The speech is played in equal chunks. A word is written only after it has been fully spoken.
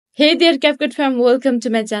Hey there, CapCut fam, welcome to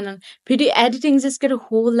my channel. Video editing just got a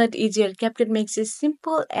whole lot easier. CapCut makes it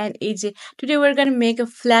simple and easy. Today we're gonna make a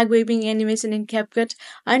flag waving animation in CapCut.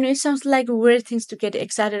 I know it sounds like weird things to get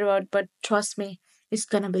excited about, but trust me, it's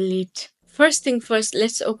gonna be lit. First thing first,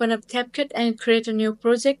 let's open up CapCut and create a new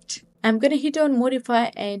project. I'm gonna hit on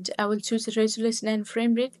modify and I will choose resolution and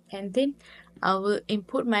frame rate, and then I will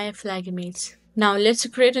import my flag image. Now let's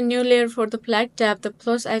create a new layer for the flag. Tap the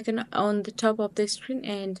plus icon on the top of the screen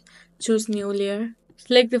and choose new layer.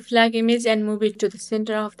 Select the flag image and move it to the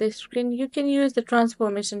center of the screen. You can use the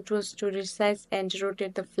transformation tools to resize and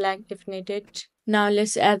rotate the flag if needed. Now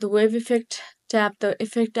let's add the wave effect. Tap the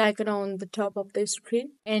effect icon on the top of the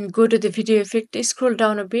screen and go to the video effect. Scroll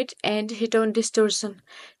down a bit and hit on distortion.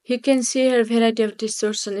 You can see here a variety of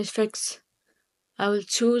distortion effects. I will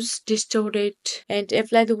choose distorted and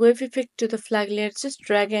apply the wave effect to the flag layer. Just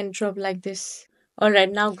drag and drop like this.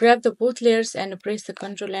 Alright, now grab the both layers and press the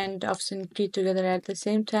Ctrl and Option key together at the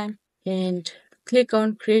same time and click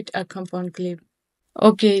on create a compound clip.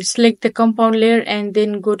 Okay, select the compound layer and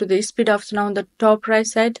then go to the speed option on the top right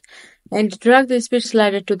side and drag the speed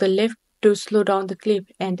slider to the left to slow down the clip.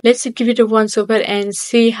 And let's give it a once over and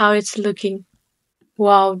see how it's looking.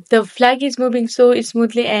 Wow, the flag is moving so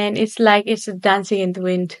smoothly and it's like it's dancing in the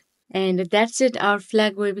wind. And that's it, our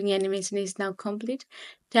flag waving animation is now complete.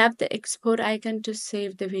 Tap the export icon to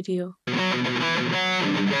save the video.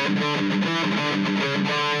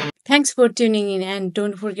 Thanks for tuning in and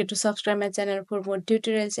don't forget to subscribe my channel for more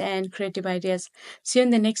tutorials and creative ideas. See you in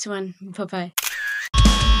the next one. Bye bye.